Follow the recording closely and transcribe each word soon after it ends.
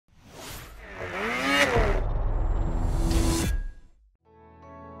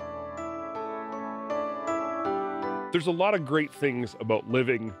There's a lot of great things about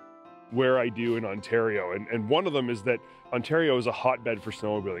living where I do in Ontario, and one of them is that Ontario is a hotbed for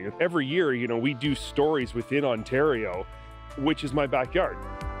snowmobiling. Every year, we do stories within Ontario, which is my backyard.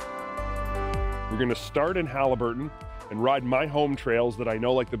 We're gonna start in Haliburton and ride my home trails that I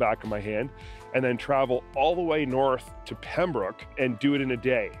know like the back of my hand, and then travel all the way north to Pembroke and do it in a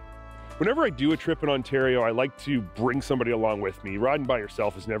day. Whenever I do a trip in Ontario, I like to bring somebody along with me. Riding by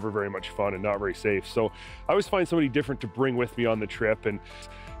yourself is never very much fun and not very safe. So I always find somebody different to bring with me on the trip. And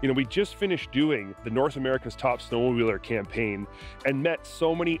we just finished doing the North America's Top Snowmobiler campaign and met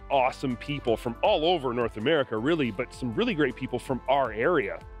so many awesome people from all over North America, really, but some really great people from our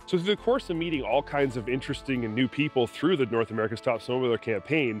area. So through the course of meeting all kinds of interesting and new people through the North America's Top Snowmobiler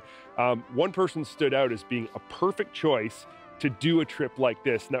campaign, one person stood out as being a perfect choice to do a trip like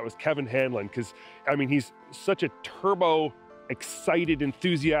this, and that was Kevin Hanlon, because he's such a turbo, excited,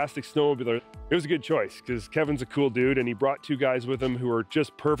 enthusiastic snowmobiler. It was a good choice because Kevin's a cool dude, and he brought two guys with him who are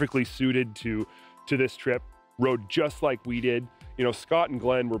just perfectly suited to this trip, rode just like we did. Scott and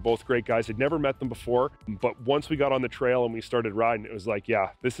Glenn were both great guys. I'd never met them before, but once we got on the trail and we started riding, it was like, yeah,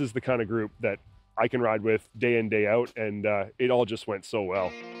 this is the kind of group that I can ride with day in, day out, and it all just went so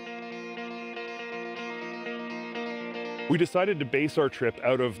well. We decided to base our trip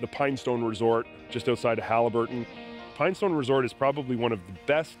out of the Pinestone Resort just outside of Haliburton. Pinestone Resort is probably one of the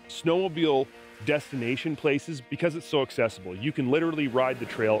best snowmobile destination places because it's so accessible. You can literally ride the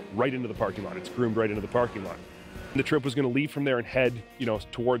trail right into the parking lot. It's groomed right into the parking lot. And the trip was going to leave from there and head,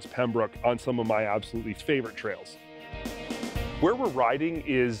 towards Pembroke on some of my absolutely favorite trails. Where we're riding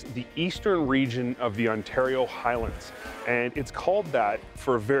is the eastern region of the Ontario Highlands, and it's called that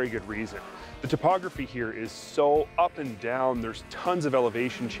for a very good reason. The topography here is so up and down, there's tons of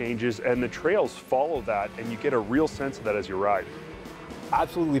elevation changes, and the trails follow that, and you get a real sense of that as you ride.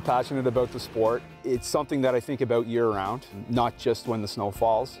 Absolutely passionate about the sport. It's something that I think about year-round, not just when the snow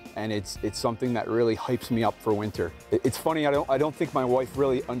falls, and it's something that really hypes me up for winter. It's funny, I don't think my wife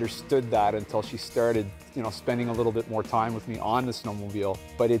really understood that until she started, spending a little bit more time with me on the snowmobile,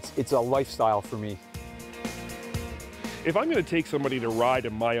 but it's a lifestyle for me. If I'm going to take somebody to ride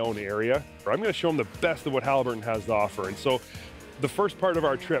in my own area, I'm going to show them the best of what Haliburton has to offer. And so the first part of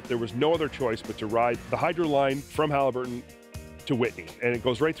our trip, there was no other choice but to ride the Hydro Line from Haliburton to Whitney. And it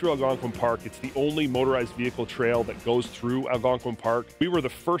goes right through Algonquin Park. It's the only motorized vehicle trail that goes through Algonquin Park. We were the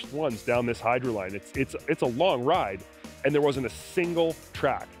first ones down this Hydro Line. It's a long ride, and there wasn't a single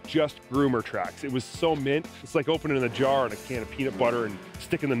track, just groomer tracks. It was so mint. It's like opening a jar and a can of peanut butter and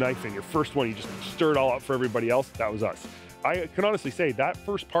sticking the knife in. Your first one, you just stir it all up for everybody else. That was us. I can honestly say that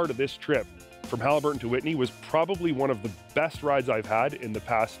first part of this trip from Haliburton to Whitney was probably one of the best rides I've had in the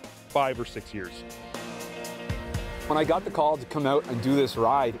past 5 or 6 years. When I got the call to come out and do this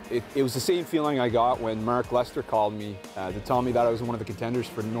ride, it was the same feeling I got when Mark Lester called me to tell me that I was one of the contenders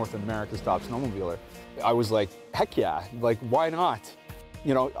for North America's Top Snowmobiler. I was like, heck yeah, like why not?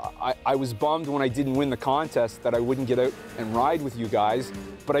 I was bummed when I didn't win the contest that I wouldn't get out and ride with you guys,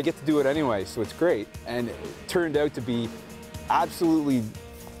 but I get to do it anyway, so it's great. And it turned out to be absolutely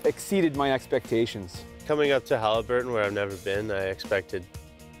exceeded my expectations. Coming up to Haliburton, where I've never been,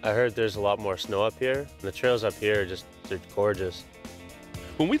 I heard there's a lot more snow up here. The trails up here they're gorgeous.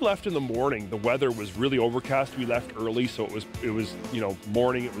 When we left in the morning, the weather was really overcast. We left early, so it was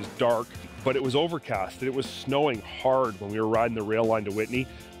morning, it was dark, but it was overcast and it was snowing hard when we were riding the rail line to Whitney.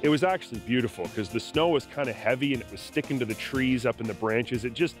 It was actually beautiful because the snow was kind of heavy and it was sticking to the trees up in the branches.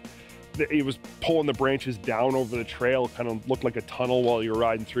 It was pulling the branches down over the trail, kind of looked like a tunnel while you were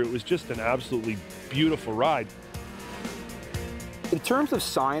riding through. It was just an absolutely beautiful ride. In terms of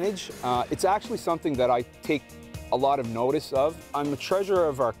signage, it's actually something that I take a lot of notice of. I'm a treasurer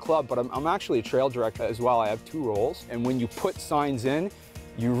of our club, but I'm actually a trail director as well. I have 2 roles. And when you put signs in,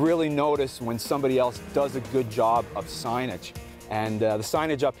 you really notice when somebody else does a good job of signage. And the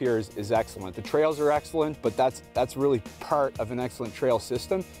signage up here is excellent. The trails are excellent, but that's really part of an excellent trail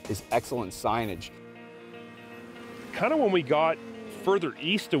system is excellent signage. Kind of when we got further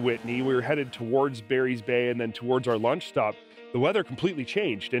east of Whitney, we were headed towards Barry's Bay and then towards our lunch stop. The weather completely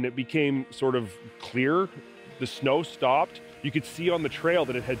changed and it became sort of clear. The snow stopped. You could see on the trail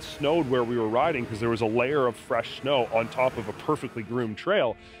that it had snowed where we were riding because there was a layer of fresh snow on top of a perfectly groomed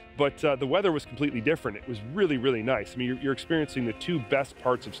trail. But the weather was completely different. It was really, really nice. I mean, you're experiencing the 2 best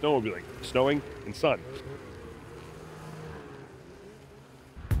parts of snowmobiling, snowing and sun.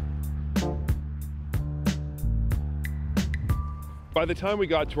 By the time we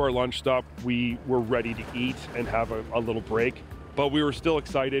got to our lunch stop, we were ready to eat and have a little break, but we were still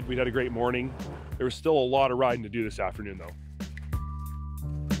excited. We'd had a great morning. There was still a lot of riding to do this afternoon though.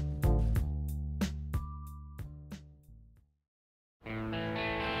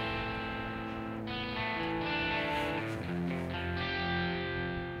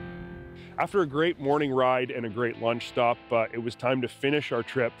 After a great morning ride and a great lunch stop, it was time to finish our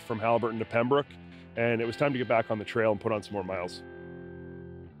trip from Haliburton to Pembroke, and it was time to get back on the trail and put on some more miles.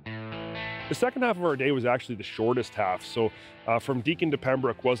 The second half of our day was actually the shortest half, so from Deacon to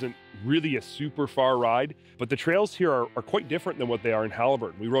Pembroke wasn't really a super far ride, but the trails here are quite different than what they are in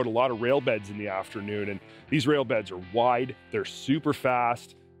Haliburton. We rode a lot of rail beds in the afternoon, and these rail beds are wide, they're super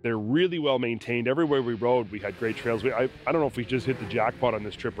fast, they're really well maintained. Everywhere we rode, we had great trails. I don't know if we just hit the jackpot on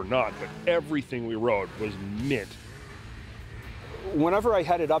this trip or not, but everything we rode was mint. Whenever I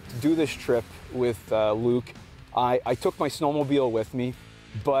headed up to do this trip with Luke, I took my snowmobile with me.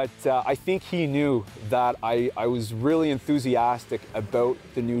 But I think he knew that I was really enthusiastic about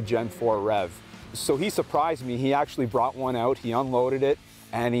the new Gen 4 Rev. So he surprised me. He actually brought one out, he unloaded it,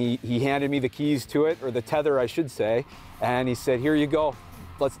 and he handed me the keys to it, or the tether I should say, and he said, here you go.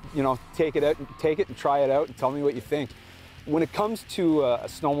 Let's take it and try it out and tell me what you think. When it comes to a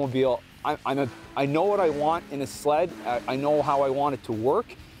snowmobile, I know what I want in a sled, I know how I want it to work,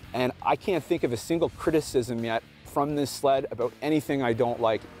 and I can't think of a single criticism yet from this sled about anything I don't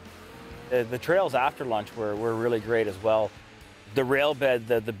like. The trails after lunch were really great as well. The rail bed,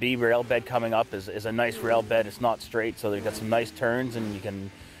 the B rail bed coming up is a nice rail bed. It's not straight, so they've got some nice turns and you can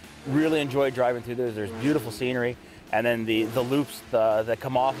really enjoy driving through there. There's beautiful scenery. And then the loops that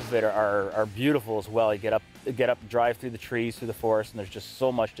come off of it are beautiful as well. You get up, drive through the trees, through the forest, and there's just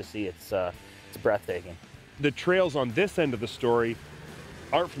so much to see. It's breathtaking. The trails on this end of the story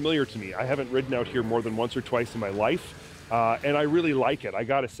aren't familiar to me. I haven't ridden out here more than once or twice in my life, and I really like it. I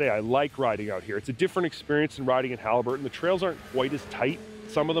gotta say, I like riding out here. It's a different experience than riding in Haliburton. The trails aren't quite as tight.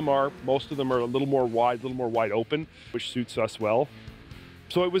 Some of them are, most of them are a little more wide open, which suits us well.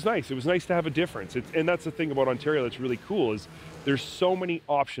 So it was nice. It was nice to have a difference. And that's the thing about Ontario that's really cool is there's so many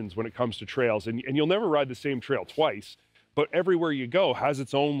options when it comes to trails, and you'll never ride the same trail twice, but everywhere you go has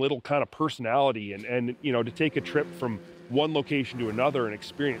its own little kind of personality, and to take a trip from one location to another and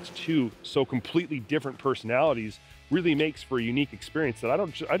experience two so completely different personalities really makes for a unique experience that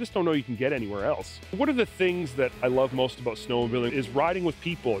I just don't know you can get anywhere else. One of the things that I love most about snowmobiling is riding with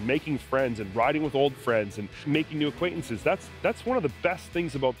people and making friends and riding with old friends and making new acquaintances. That's one of the best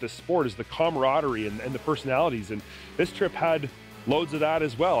things about this sport is the camaraderie and the personalities, and this trip had loads of that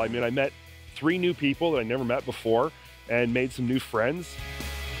as well. I mean, I met 3 new people that I never met before and made some new friends.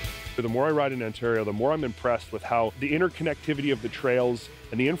 The more I ride in Ontario, the more I'm impressed with how the interconnectivity of the trails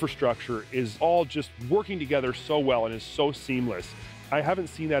and the infrastructure is all just working together so well and is so seamless. I haven't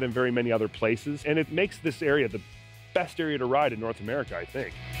seen that in very many other places, and it makes this area the best area to ride in North America, I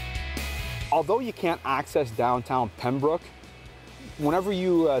think. Although you can't access downtown Pembroke, whenever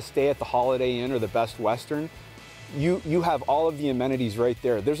you stay at the Holiday Inn or the Best Western, you have all of the amenities right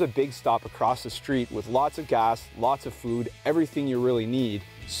there. There's a big stop across the street with lots of gas, lots of food, everything you really need.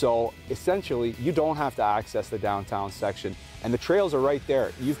 So essentially, you don't have to access the downtown section. And the trails are right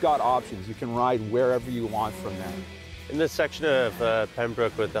there. You've got options. You can ride wherever you want from there. In this section of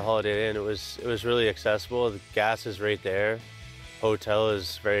Pembroke with the Holiday Inn, it was really accessible. The gas is right there. Hotel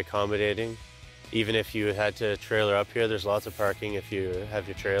is very accommodating. Even if you had to trailer up here, there's lots of parking if you have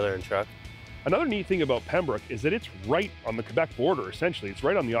your trailer and truck. Another neat thing about Pembroke is that it's right on the Quebec border, essentially. It's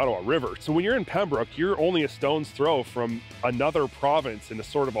right on the Ottawa River. So when you're in Pembroke, you're only a stone's throw from another province and a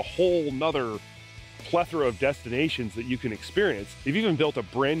sort of a whole nother plethora of destinations that you can experience. They've even built a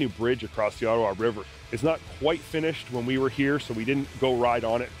brand new bridge across the Ottawa River. It's not quite finished when we were here, so we didn't go ride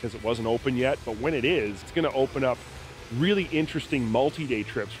on it because it wasn't open yet. But when it is, it's gonna open up really interesting multi-day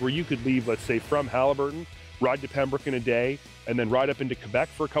trips where you could leave, let's say, from Haliburton, ride to Pembroke in a day, and then ride up into Quebec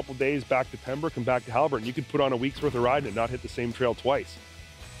for a couple days, back to Pembroke and back to Haliburton. You could put on a week's worth of riding and not hit the same trail twice.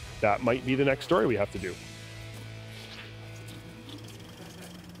 That might be the next story we have to do.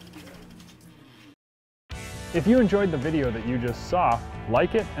 If you enjoyed the video that you just saw,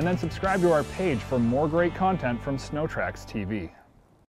 like it and then subscribe to our page for more great content from Snowtracks TV.